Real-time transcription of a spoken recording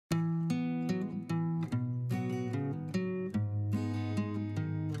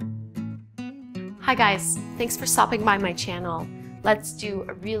Hi guys, thanks for stopping by my channel. Let's do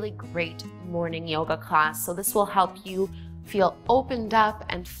a really great morning yoga class. So this will help you feel opened up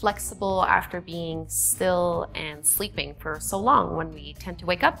and flexible after being still and sleeping for so long. When we tend to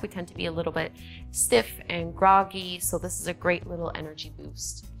wake up, we tend to be a little bit stiff and groggy. So this is a great little energy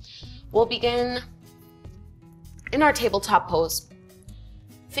boost. We'll begin in our tabletop pose.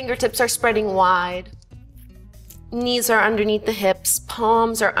 Fingertips are spreading wide. Knees are underneath the hips,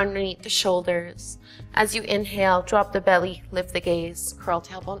 palms are underneath the shoulders. As you inhale, drop the belly, lift the gaze, curl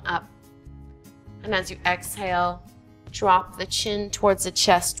tailbone up. And as you exhale, drop the chin towards the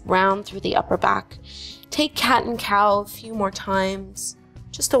chest, round through the upper back. Take cat and cow a few more times,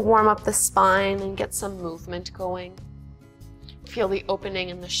 just to warm up the spine and get some movement going. Feel the opening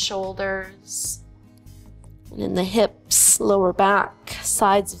in the shoulders, and in the hips, lower back,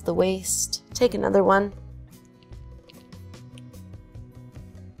 sides of the waist. Take another one.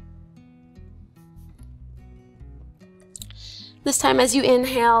 This time as you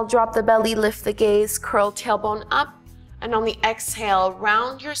inhale, drop the belly, lift the gaze, curl tailbone up, and on the exhale,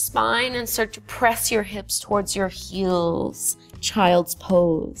 round your spine and start to press your hips towards your heels, child's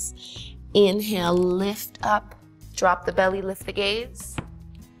pose. Inhale, lift up, drop the belly, lift the gaze.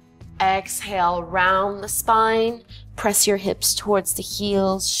 Exhale, round the spine, press your hips towards the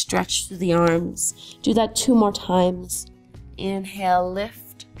heels, stretch through the arms. Do that 2 more times. Inhale,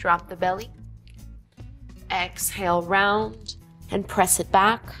 lift, drop the belly. Exhale, round, and press it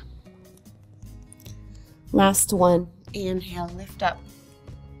back. Last one. Inhale, lift up.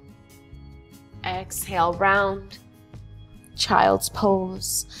 Exhale, round, child's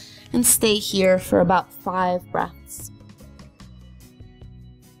pose, and stay here for about 5 breaths.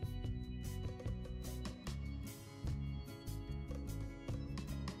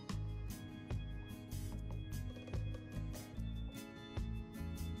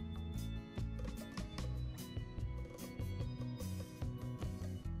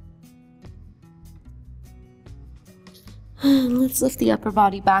 Let's lift the upper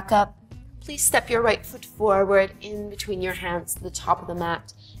body back up. Please step your right foot forward in between your hands to the top of the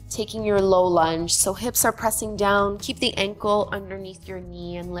mat, taking your low lunge. So hips are pressing down. Keep the ankle underneath your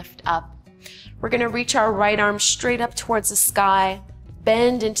knee and lift up. We're going to reach our right arm straight up towards the sky.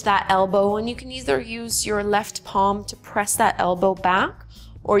 Bend into that elbow, and you can either use your left palm to press that elbow back,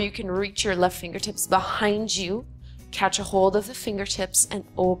 or you can reach your left fingertips behind you. Catch a hold of the fingertips and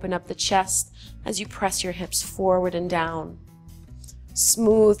open up the chest as you press your hips forward and down.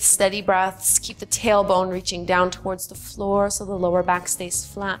 Smooth, steady breaths. Keep the tailbone reaching down towards the floor so the lower back stays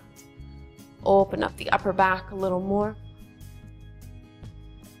flat. Open up the upper back a little more.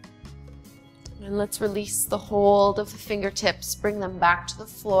 And let's release the hold of the fingertips. Bring them back to the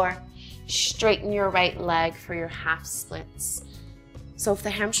floor. Straighten your right leg for your half splits. So if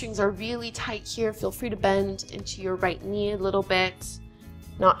the hamstrings are really tight here, feel free to bend into your right knee a little bit.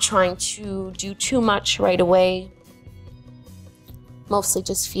 Not trying to do too much right away. Mostly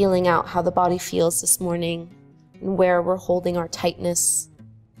just feeling out how the body feels this morning and where we're holding our tightness.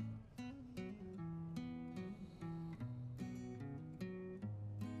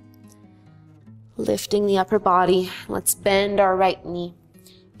 Lifting the upper body, let's bend our right knee.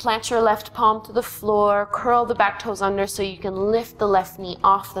 Plant your left palm to the floor, curl the back toes under so you can lift the left knee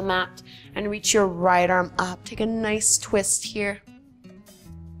off the mat and reach your right arm up. Take a nice twist here.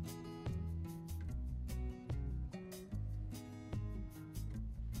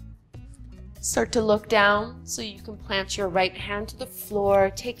 Start to look down so you can plant your right hand to the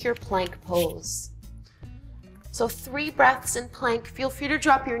floor. Take your plank pose. So 3 breaths in plank. Feel free to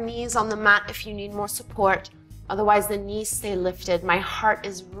drop your knees on the mat if you need more support. Otherwise, the knees stay lifted. My heart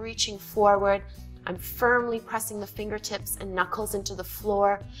is reaching forward. I'm firmly pressing the fingertips and knuckles into the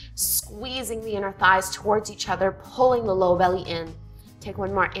floor, squeezing the inner thighs towards each other, pulling the low belly in. Take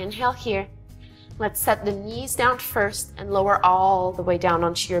one more inhale here. Let's set the knees down first and lower all the way down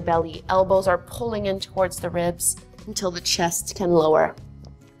onto your belly. Elbows are pulling in towards the ribs until the chest can lower.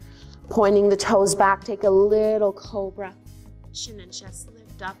 Pointing the toes back, take a little cobra. Chin and chest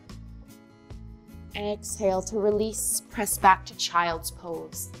lift up. Exhale to release, press back to child's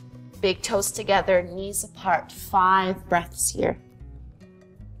pose. Big toes together, knees apart. 5 breaths here.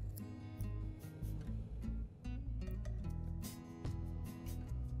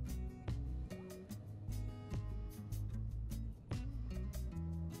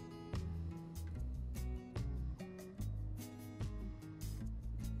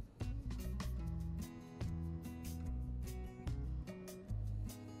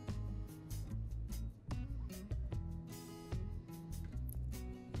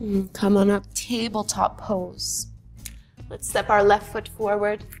 Come on up, tabletop pose. Let's step our left foot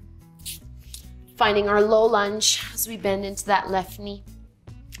forward. Finding our low lunge as we bend into that left knee.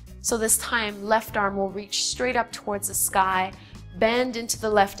 So this time, left arm will reach straight up towards the sky, bend into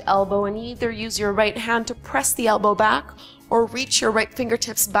the left elbow, and either use your right hand to press the elbow back or reach your right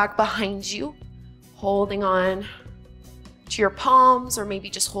fingertips back behind you, holding on to your palms or maybe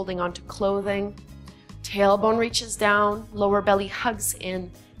just holding on to clothing. Tailbone reaches down, lower belly hugs in,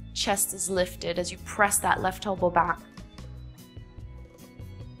 chest is lifted as you press that left elbow back.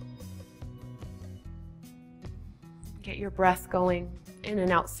 Get your breath going in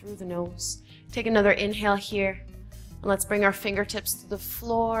and out through the nose. Take another inhale here. And let's bring our fingertips to the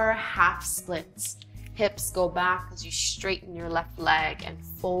floor, half splits. Hips go back as you straighten your left leg and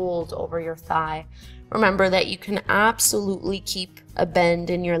fold over your thigh. Remember that you can absolutely keep a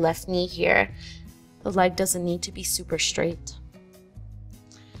bend in your left knee here. The leg doesn't need to be super straight.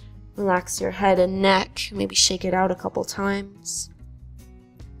 Relax your head and neck. Maybe shake it out a couple times.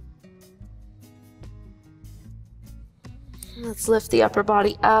 Let's lift the upper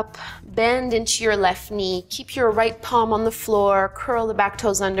body up, bend into your left knee, keep your right palm on the floor, curl the back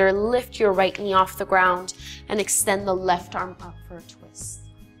toes under, lift your right knee off the ground, and extend the left arm up for a twist.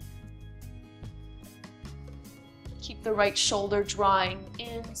 Keep the right shoulder drawing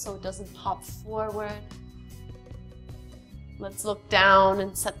in so it doesn't pop forward. Let's look down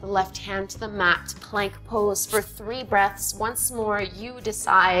and set the left hand to the mat, plank pose for 3 breaths. Once more, you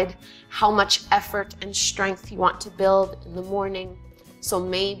decide how much effort and strength you want to build in the morning. So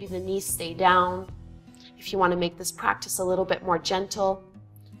maybe the knees stay down. If you want to make this practice a little bit more gentle,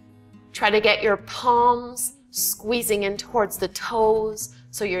 try to get your palms squeezing in towards the toes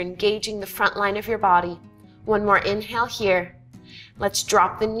so you're engaging the front line of your body. One more inhale here. Let's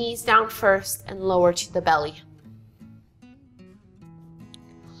drop the knees down first and lower to the belly.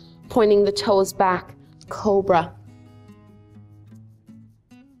 Pointing the toes back, cobra.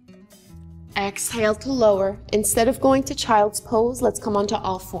 Exhale to lower. Instead of going to child's pose, let's come onto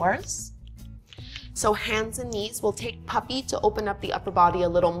all fours. So hands and knees, we'll take puppy to open up the upper body a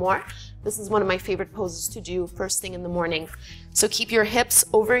little more. This is one of my favorite poses to do first thing in the morning. So keep your hips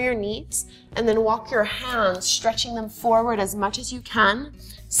over your knees and then walk your hands, stretching them forward as much as you can,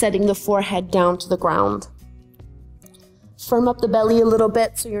 setting the forehead down to the ground. Firm up the belly a little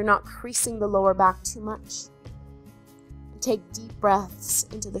bit so you're not creasing the lower back too much. Take deep breaths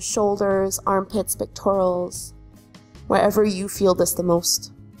into the shoulders, armpits, pectorals, wherever you feel this the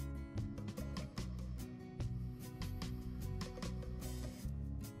most.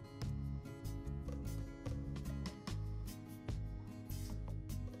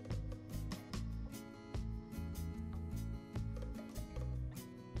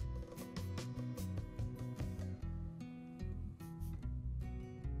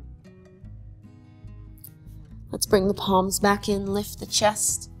 Let's bring the palms back in, lift the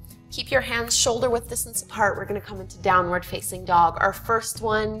chest. Keep your hands shoulder width distance apart. We're gonna come into downward facing dog. Our first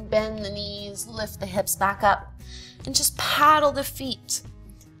one, bend the knees, lift the hips back up, and just paddle the feet.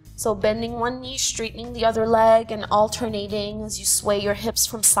 So bending one knee, straightening the other leg, and alternating as you sway your hips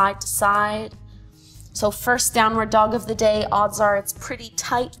from side to side. So first downward dog of the day, odds are it's pretty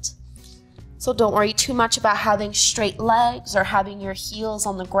tight. So don't worry too much about having straight legs or having your heels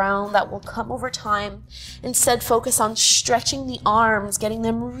on the ground. That will come over time. Instead, focus on stretching the arms, getting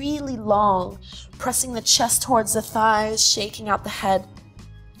them really long, pressing the chest towards the thighs, shaking out the head.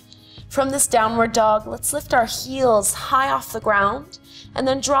 From this downward dog, let's lift our heels high off the ground and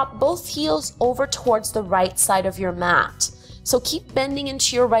then drop both heels over towards the right side of your mat. So keep bending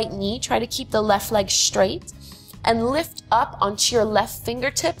into your right knee. Try to keep the left leg straight. And lift up onto your left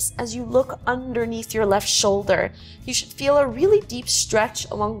fingertips as you look underneath your left shoulder. You should feel a really deep stretch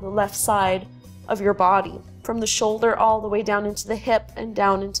along the left side of your body, from the shoulder all the way down into the hip and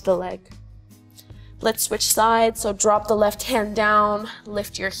down into the leg. Let's switch sides, so drop the left hand down,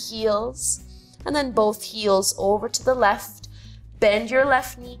 lift your heels, and then both heels over to the left. Bend your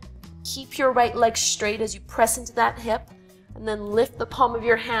left knee, keep your right leg straight as you press into that hip, and then lift the palm of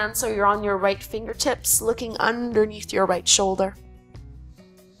your hand so you're on your right fingertips, looking underneath your right shoulder.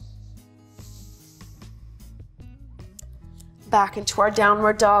 Back into our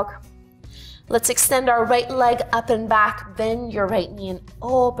downward dog. Let's extend our right leg up and back, bend your right knee and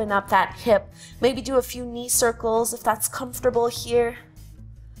open up that hip. Maybe do a few knee circles if that's comfortable here.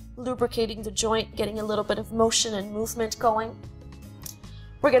 Lubricating the joint, getting a little bit of motion and movement going.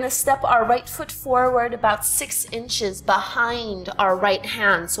 We're going to step our right foot forward about 6 inches behind our right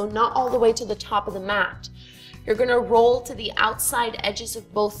hand, so not all the way to the top of the mat. You're going to roll to the outside edges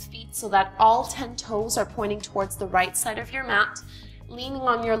of both feet so that all 10 toes are pointing towards the right side of your mat. leaning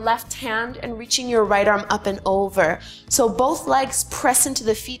on your left hand and reaching your right arm up and over. So both legs press into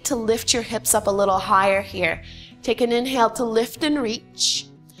the feet to lift your hips up a little higher here. Take an inhale to lift and reach.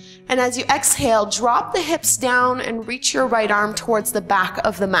 And as you exhale, drop the hips down and reach your right arm towards the back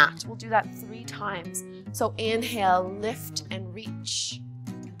of the mat. We'll do that 3 times. So inhale, lift and reach.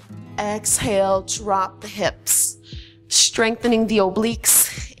 Exhale, drop the hips. Strengthening the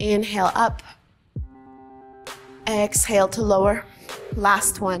obliques. Inhale up. Exhale to lower.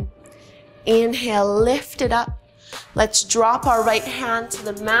 Last one. Inhale, lift it up. Let's drop our right hand to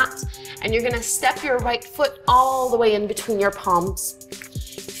the mat, and you're gonna step your right foot all the way in between your palms.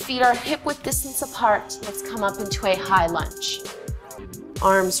 Feet are hip-width distance apart. Let's come up into a high lunge.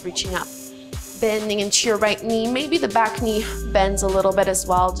 Arms reaching up. Bending into your right knee. Maybe the back knee bends a little bit as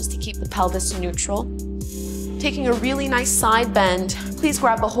well, just to keep the pelvis neutral. Taking a really nice side bend, please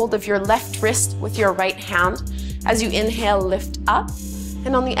grab a hold of your left wrist with your right hand. As you inhale, lift up.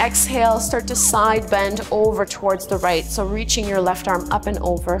 And on the exhale, start to side bend over towards the right. So reaching your left arm up and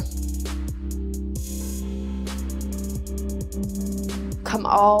over. Come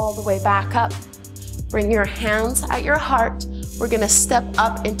all the way back up. Bring your hands at your heart. We're gonna step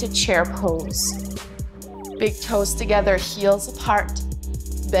up into chair pose. Big toes together, heels apart.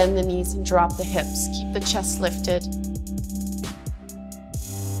 Bend the knees and drop the hips. Keep the chest lifted.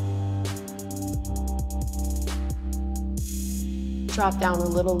 Drop down a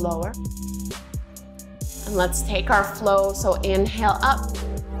little lower. And let's take our flow. So inhale up,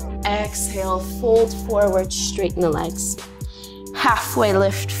 exhale, fold forward, straighten the legs. Halfway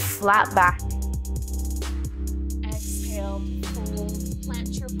lift, flat back. Exhale, fold, plant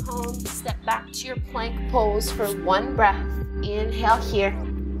your palms, step back to your plank pose for 1 breath. Inhale here.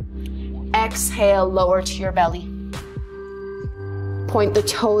 Exhale, lower to your belly. Point the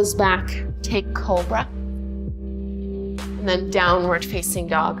toes back, take cobra. And then downward facing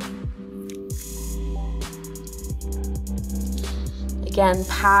dog. Again,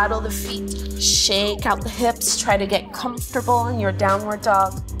 paddle the feet, shake out the hips, try to get comfortable in your downward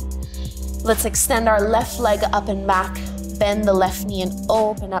dog. Let's extend our left leg up and back, bend the left knee and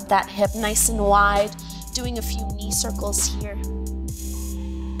open up that hip nice and wide, doing a few knee circles here.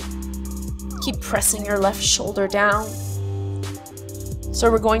 Keep pressing your left shoulder down. So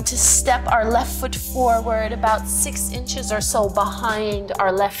we're going to step our left foot forward about 6 inches or so behind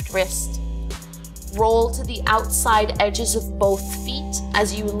our left wrist. Roll to the outside edges of both feet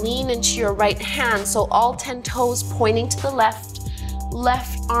as you lean into your right hand. So all 10 toes pointing to the left.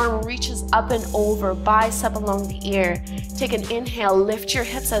 Left arm reaches up and over, bicep along the ear. Take an inhale, lift your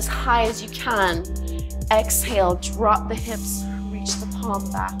hips as high as you can. Exhale, drop the hips, reach the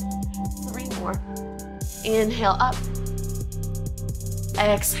palm back. 3 more. Inhale up.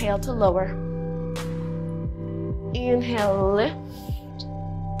 Exhale to lower. Inhale, lift.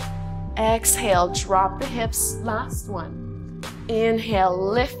 Exhale, drop the hips. Last one. Inhale,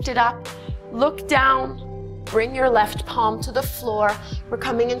 lift it up. Look down. Bring your left palm to the floor. We're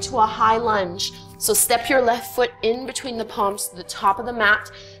coming into a high lunge. So step your left foot in between the palms to the top of the mat.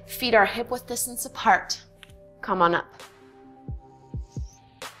 Feet are hip-width distance apart. Come on up.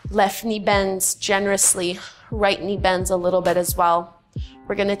 Left knee bends generously. Right knee bends a little bit as well.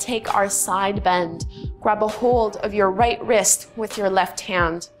 We're gonna take our side bend. Grab a hold of your right wrist with your left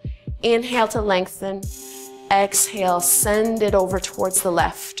hand. Inhale to lengthen. Exhale, send it over towards the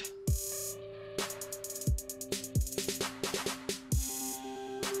left.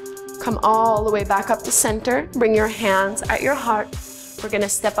 Come all the way back up to center. Bring your hands at your heart. We're gonna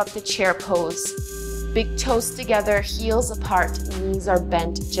step up to chair pose. Big toes together, heels apart, knees are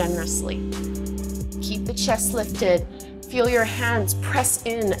bent generously. Keep the chest lifted. Feel your hands press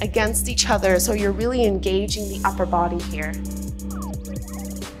in against each other so you're really engaging the upper body here.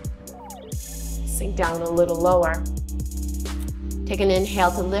 Sink down a little lower. Take an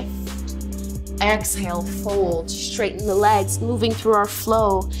inhale to lift. Exhale, fold, straighten the legs, moving through our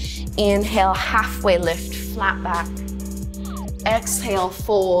flow. Inhale, halfway lift, flat back. Exhale,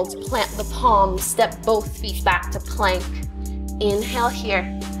 fold, plant the palms, step both feet back to plank. Inhale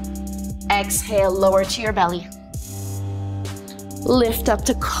here. Exhale, lower to your belly. Lift up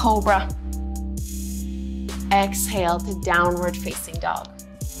to cobra. Exhale to downward facing dog.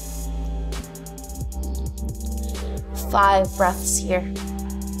 5 breaths here.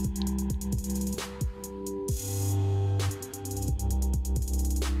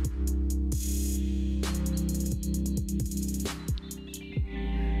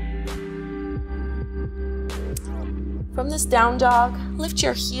 From this down dog, lift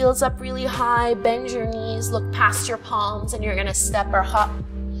your heels up really high, bend your knees, look past your palms, and you're gonna step or hop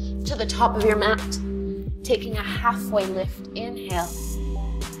to the top of your mat. Taking a halfway lift, inhale.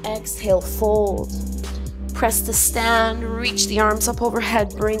 Exhale, fold. Press to stand, reach the arms up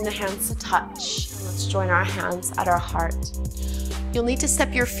overhead, bring the hands to touch. And let's join our hands at our heart. You'll need to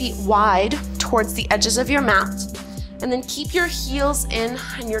step your feet wide towards the edges of your mat, and then keep your heels in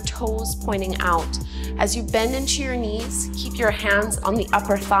and your toes pointing out. As you bend into your knees, keep your hands on the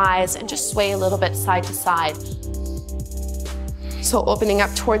upper thighs and just sway a little bit side to side. So opening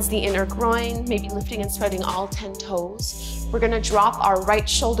up towards the inner groin, maybe lifting and spreading all 10 toes. We're gonna drop our right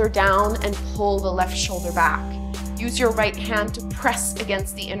shoulder down and pull the left shoulder back. Use your right hand to press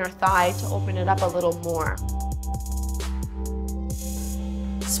against the inner thigh to open it up a little more.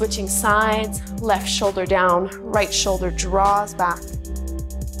 Switching sides, left shoulder down, right shoulder draws back.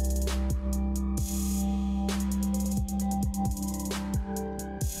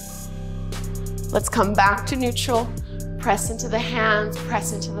 Let's come back to neutral. Press into the hands,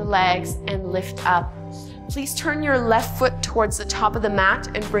 press into the legs, and lift up. Please turn your left foot towards the top of the mat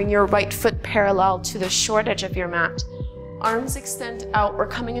and bring your right foot parallel to the short edge of your mat. Arms extend out, we're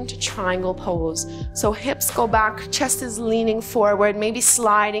coming into triangle pose. So hips go back, chest is leaning forward, maybe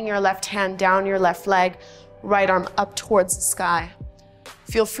sliding your left hand down your left leg, right arm up towards the sky.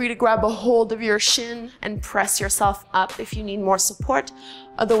 Feel free to grab a hold of your shin and press yourself up if you need more support.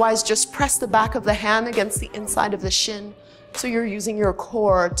 Otherwise, just press the back of the hand against the inside of the shin, so you're using your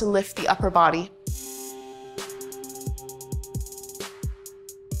core to lift the upper body.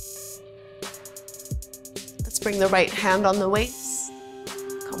 Let's bring the right hand on the waist.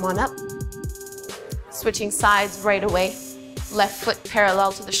 Come on up. Switching sides right away. Left foot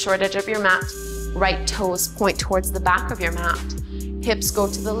parallel to the short edge of your mat. Right toes point towards the back of your mat. Hips go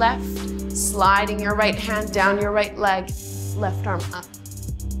to the left, sliding your right hand down your right leg, left arm up.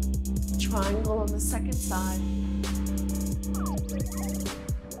 Triangle on the second side.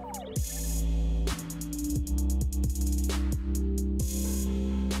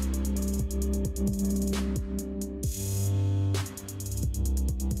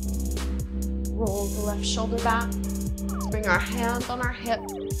 Roll the left shoulder back. Let's bring our hand on our hip.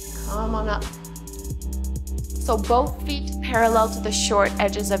 Come on up. So both feet parallel to the short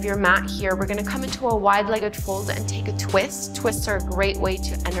edges of your mat here. We're gonna come into a wide-legged fold and take a twist. Twists are a great way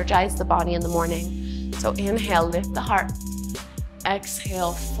to energize the body in the morning. So inhale, lift the heart.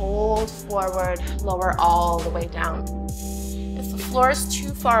 Exhale, fold forward, lower all the way down. If the floor is too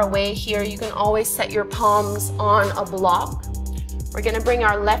far away here, you can always set your palms on a block. We're gonna bring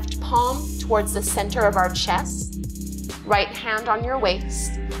our left palm towards the center of our chest. Right hand on your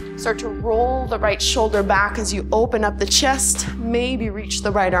waist. Start to roll the right shoulder back as you open up the chest, maybe reach the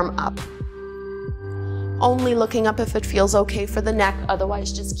right arm up. Only looking up if it feels okay for the neck,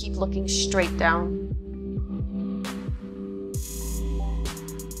 otherwise just keep looking straight down.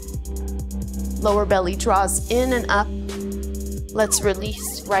 Lower belly draws in and up. Let's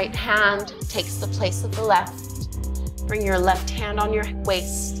release. Right hand takes the place of the left. Bring your left hand on your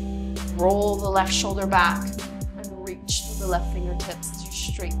waist. Roll the left shoulder back and reach to the left fingertips as you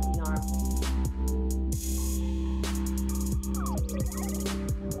straighten the arm.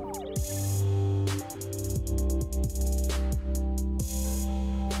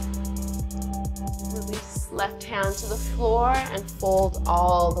 Release left hand to the floor and fold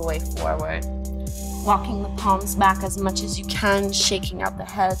all the way forward. Walking the palms back as much as you can, shaking out the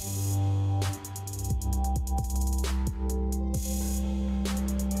head.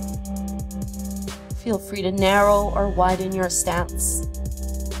 Feel free to narrow or widen your stance,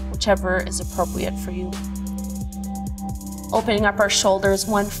 whichever is appropriate for you. Opening up our shoulders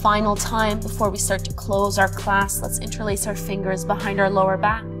one final time before we start to close our class. Let's interlace our fingers behind our lower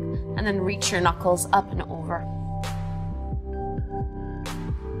back and then reach your knuckles up and over.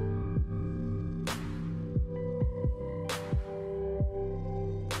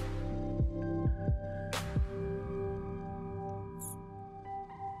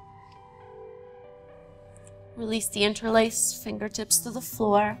 Release the interlace, fingertips to the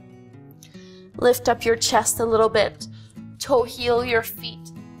floor. Lift up your chest a little bit. Toe heel your feet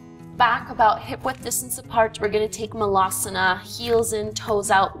back about hip width distance apart. We're going to take Malasana, heels in,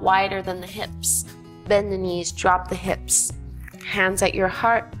 toes out, wider than the hips. Bend the knees, drop the hips. Hands at your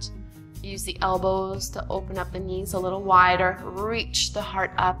heart. Use the elbows to open up the knees a little wider. Reach the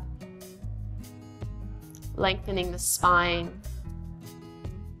heart up. Lengthening the spine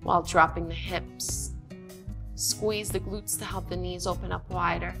while dropping the hips. Squeeze the glutes to help the knees open up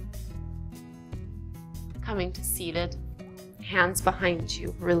wider. Coming to seated. Hands behind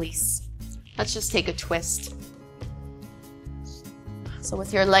you. Release. Let's just take a twist. So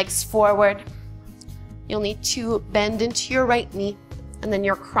with your legs forward, you'll need to bend into your right knee, and then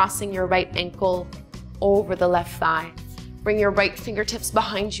you're crossing your right ankle over the left thigh. Bring your right fingertips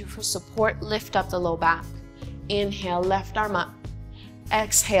behind you for support. Lift up the low back. Inhale, left arm up.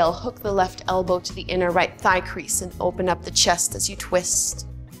 Exhale, hook the left elbow to the inner right thigh crease and open up the chest as you twist.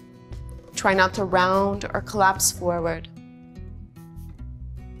 Try not to round or collapse forward.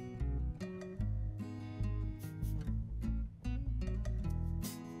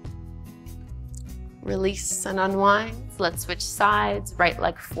 Release and unwind. Let's switch sides. Right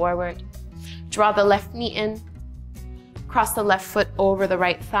leg forward. Draw the left knee in. Cross the left foot over the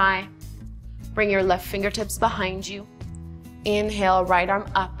right thigh. Bring your left fingertips behind you. Inhale, right arm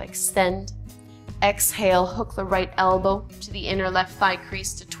up, extend. Exhale, hook the right elbow to the inner left thigh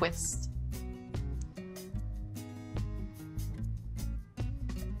crease to twist.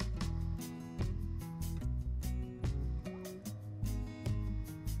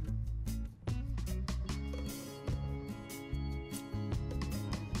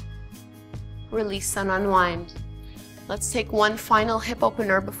 Release and unwind. Let's take one final hip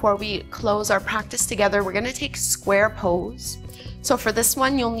opener before we close our practice together. We're going to take square pose. So for this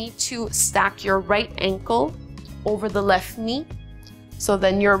one, you'll need to stack your right ankle over the left knee. So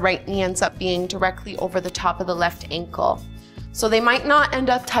then your right knee ends up being directly over the top of the left ankle. So they might not end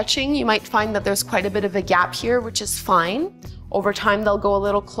up touching. You might find that there's quite a bit of a gap here, which is fine. Over time, they'll go a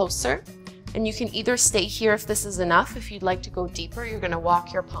little closer. And you can either stay here if this is enough. If you'd like to go deeper, you're going to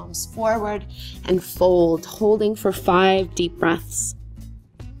walk your palms forward and fold, holding for 5 deep breaths.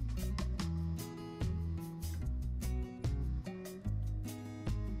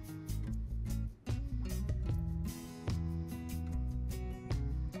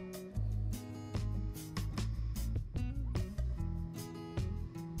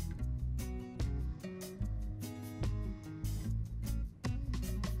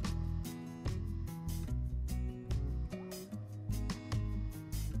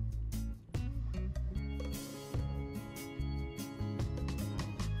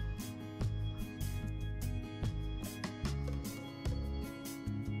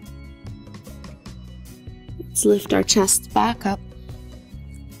 Let's lift our chest back up.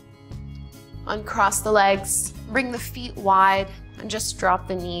 Uncross the legs, bring the feet wide, and just drop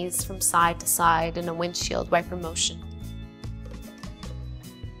the knees from side to side in a windshield wiper motion.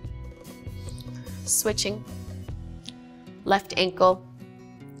 Switching. Left ankle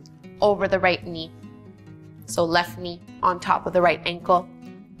over the right knee. So left knee on top of the right ankle.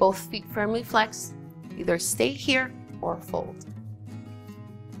 Both feet firmly flexed. Either stay here or fold.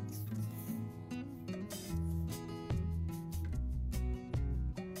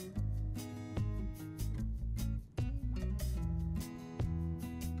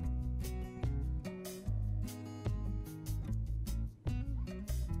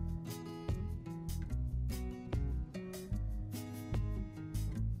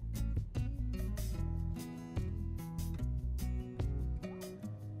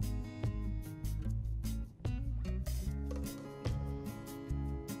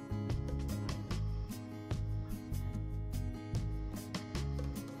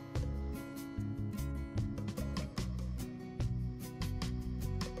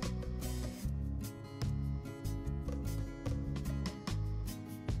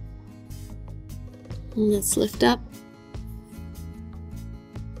 Let's lift up.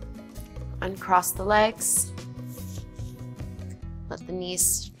 Uncross the legs. Let the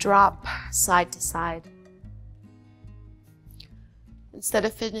knees drop side to side. Instead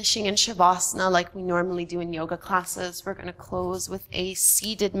of finishing in Shavasana like we normally do in yoga classes, we're going to close with a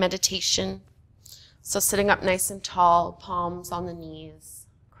seated meditation. So sitting up nice and tall, palms on the knees,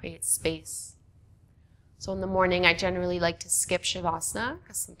 create space. So in the morning, I generally like to skip Shavasana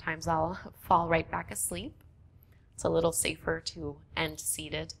because sometimes I'll fall right back asleep. It's a little safer to end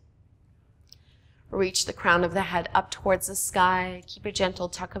seated. Reach the crown of the head up towards the sky. Keep a gentle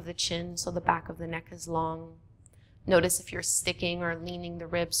tuck of the chin so the back of the neck is long. Notice if you're sticking or leaning the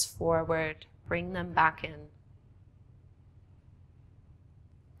ribs forward. Bring them back in.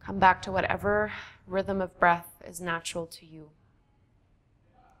 Come back to whatever rhythm of breath is natural to you.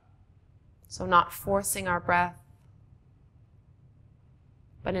 So not forcing our breath,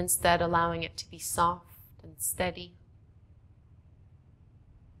 but instead allowing it to be soft and steady.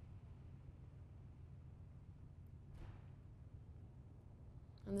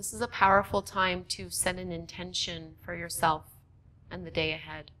 And this is a powerful time to set an intention for yourself and the day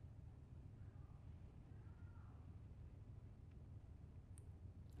ahead.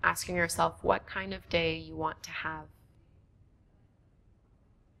 Asking yourself what kind of day you want to have.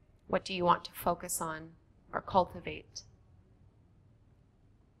 What do you want to focus on or cultivate?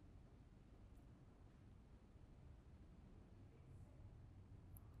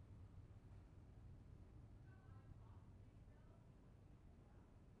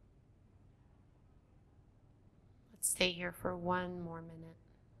 Stay here for one more minute.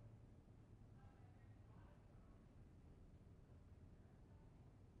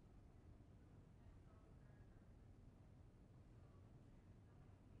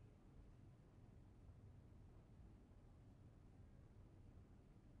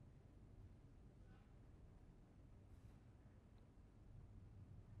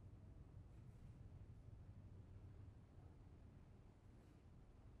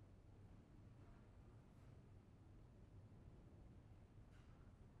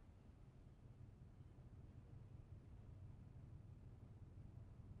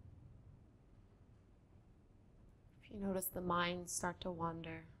 If you notice the mind start to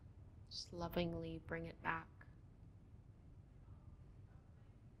wander, just lovingly bring it back.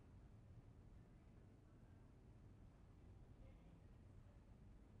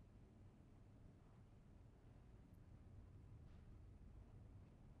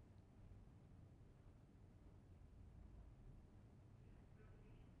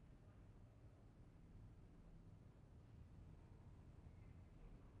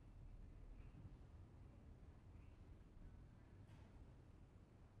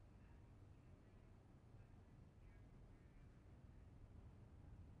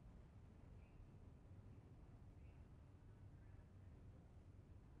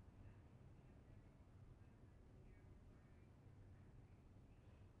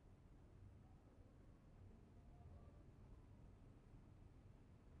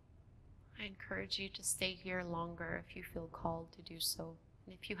 I encourage you to stay here longer if you feel called to do so,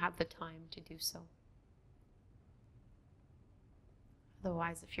 and if you have the time to do so.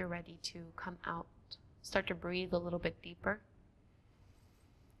 Otherwise, if you're ready to come out, start to breathe a little bit deeper.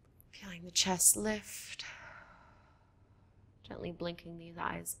 Feeling the chest lift. Gently blinking these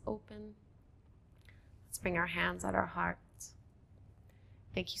eyes open. Let's bring our hands at our hearts.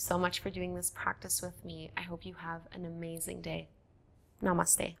 Thank you so much for doing this practice with me. I hope you have an amazing day.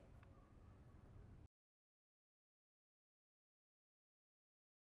 Namaste.